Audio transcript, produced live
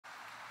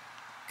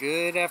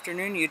Good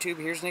afternoon, YouTube.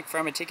 Here's Nick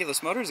from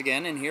Meticulous Motors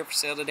again, and here for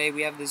sale today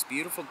we have this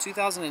beautiful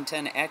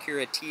 2010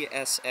 Acura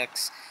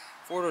TSX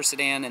four-door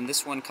sedan, and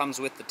this one comes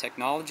with the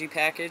technology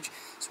package.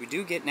 So we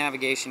do get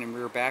navigation and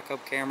rear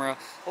backup camera,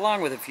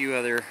 along with a few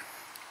other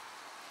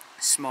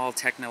small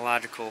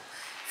technological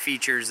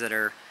features that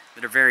are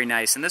very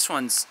nice. And this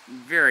one's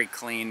very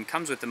clean.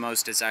 Comes with the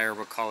most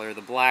desirable color,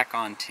 the black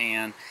on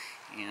tan,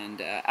 and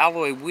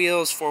alloy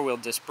wheels, four-wheel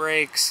disc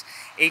brakes,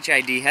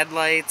 HID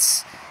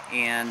headlights,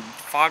 and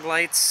fog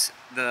lights.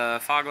 The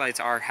fog lights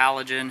are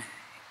halogen,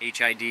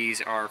 HIDs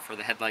are for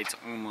the headlights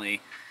only.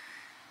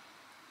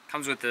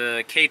 Comes with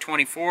the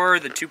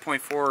K24, the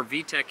 2.4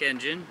 VTEC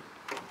engine,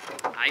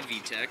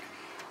 I-VTEC,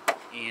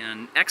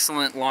 and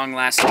excellent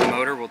long-lasting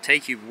motor. Will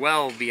take you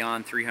well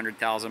beyond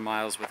 300,000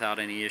 miles without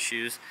any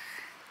issues.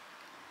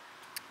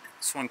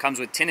 This one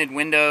comes with tinted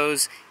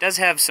windows. It does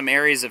have some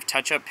areas of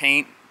touch-up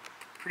paint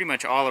pretty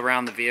much all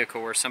around the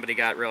vehicle where somebody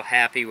got real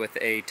happy with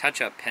a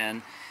touch-up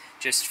pen,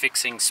 just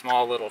fixing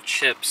small little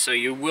chips. So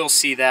you will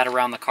see that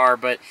around the car,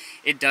 but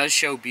it does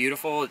show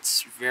beautiful.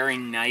 It's very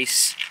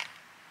nice,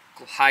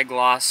 high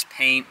gloss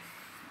paint,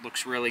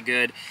 looks really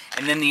good.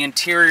 And then the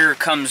interior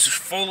comes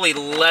fully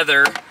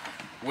leather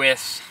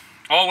with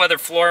all-weather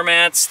floor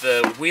mats,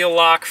 the wheel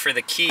lock for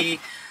the key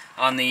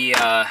on the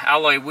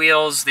alloy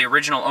wheels, the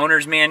original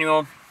owner's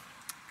manual.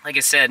 Like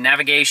I said,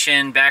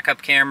 navigation,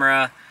 backup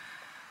camera,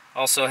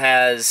 also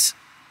has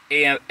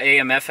AM,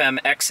 FM,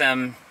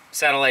 XM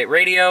satellite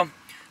radio,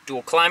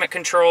 dual climate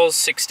controls,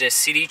 6-disc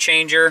CD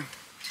changer.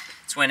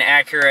 It's when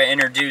Acura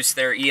introduced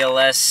their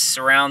ELS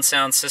surround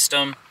sound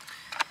system.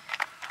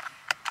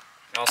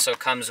 It also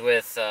comes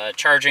with a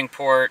charging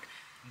port,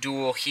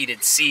 dual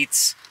heated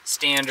seats,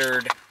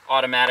 standard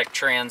automatic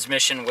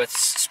transmission with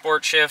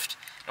sport shift.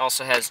 It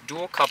also has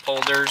dual cup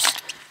holders,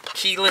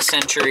 keyless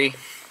entry,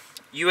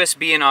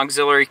 USB and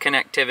auxiliary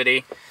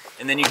connectivity,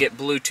 and then you get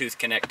Bluetooth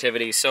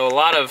connectivity. So a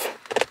lot of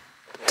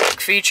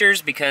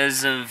features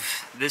because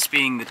of this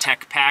being the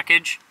tech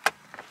package.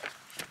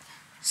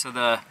 So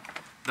the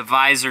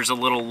visor's a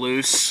little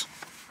loose.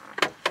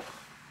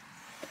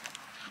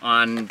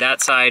 On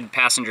that side,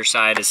 passenger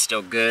side is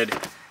still good.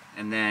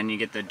 And then you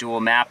get the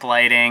dual map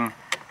lighting,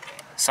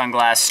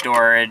 sunglass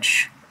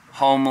storage,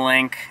 home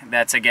link,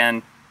 that's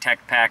again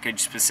tech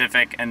package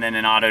specific, and then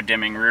an auto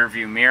dimming rear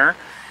view mirror.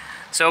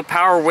 So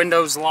power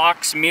windows,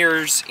 locks,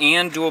 mirrors,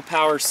 and dual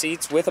power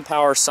seats with a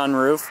power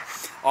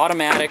sunroof.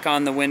 Automatic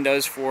on the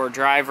windows for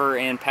driver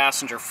and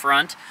passenger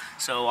front,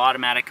 so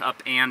automatic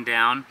up and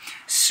down.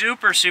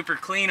 Super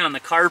clean on the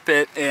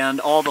carpet and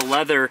all the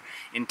leather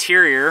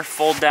interior.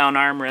 Fold down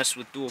armrest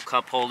with dual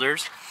cup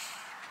holders.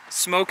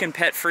 Smoke and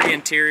pet free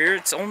interior.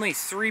 It's only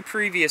 3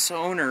 previous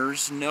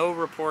owners, no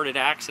reported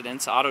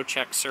accidents, auto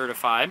check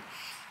certified.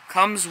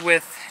 Comes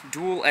with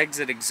dual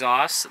exit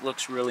exhaust. It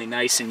looks really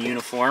nice and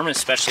uniform,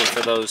 especially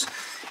for those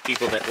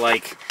people that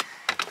like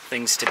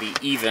things to be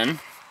even.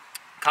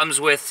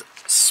 Comes with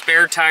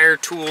spare tire,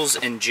 tools,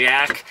 and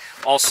jack.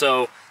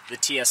 Also the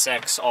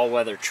TSX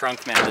all-weather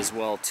trunk mat as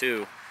well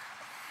too.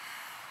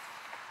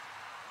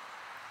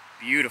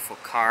 Beautiful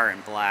car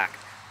in black.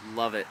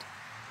 Love it.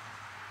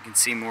 You can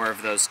see more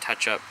of those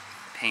touch-up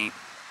paint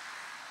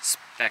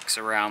specks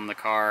around the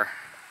car.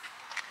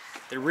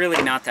 They're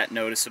really not that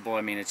noticeable.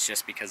 I mean, it's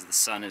just because the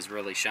sun is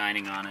really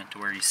shining on it to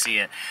where you see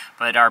it.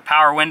 But our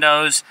power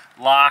windows,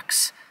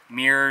 locks,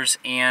 mirrors,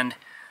 and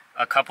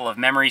a couple of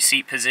memory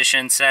seat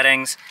position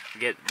settings. You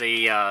get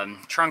the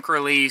trunk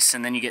release,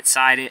 and then you get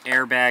side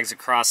airbags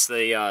across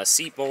the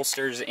seat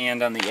bolsters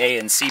and on the A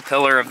and C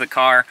pillar of the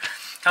car.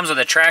 Comes with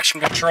a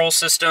traction control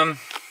system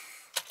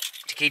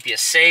to keep you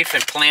safe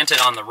and planted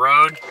on the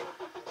road.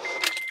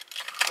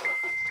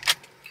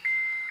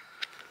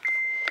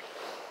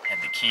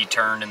 Key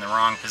turned in the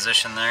wrong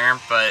position there,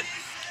 but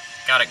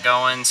got it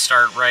going.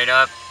 Start right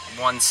up,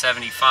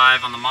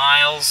 175 on the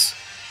miles.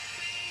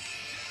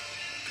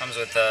 Comes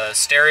with the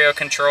stereo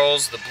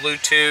controls, the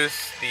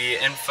Bluetooth, the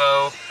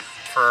info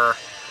for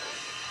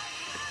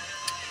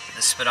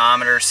the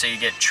speedometer, so you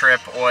get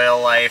trip,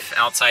 oil life,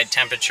 outside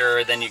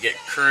temperature, then you get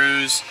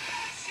cruise,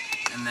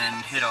 and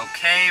then hit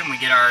OK, and we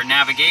get our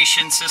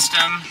navigation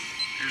system.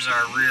 Here's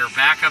our rear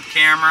backup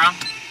camera.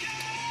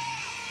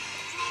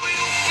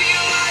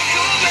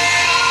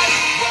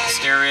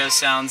 Stereo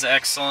sounds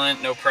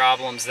excellent, no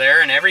problems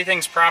there, and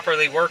everything's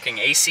properly working.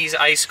 AC's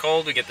ice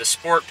cold. We get the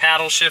sport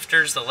paddle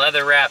shifters, the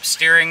leather wrapped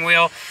steering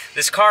wheel.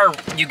 This car,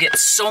 you get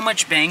so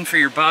much bang for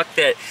your buck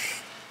that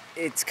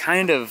it's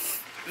kind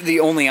of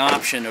the only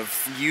option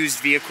of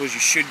used vehicles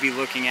you should be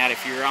looking at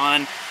if you're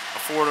on a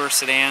four-door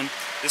sedan.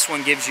 This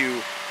one gives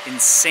you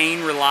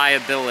insane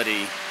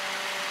reliability,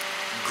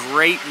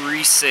 great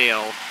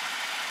resale,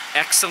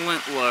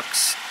 excellent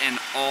looks, and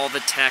all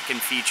the tech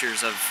and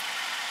features of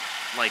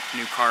like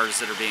new cars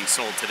that are being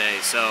sold today.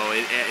 So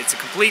it's a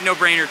complete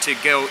no-brainer to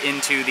go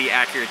into the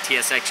Acura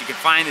TSX. You can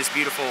find this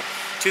beautiful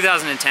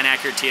 2010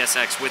 Acura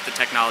TSX with the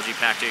technology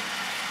package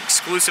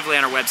exclusively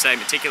on our website,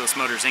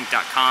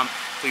 meticulousmotorsinc.com.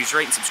 Please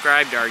rate and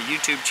subscribe to our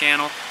YouTube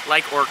channel,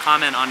 like or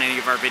comment on any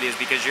of our videos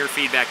because your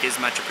feedback is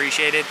much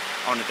appreciated.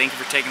 I want to thank you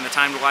for taking the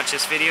time to watch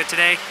this video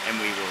today, and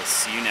we will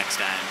see you next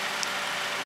time.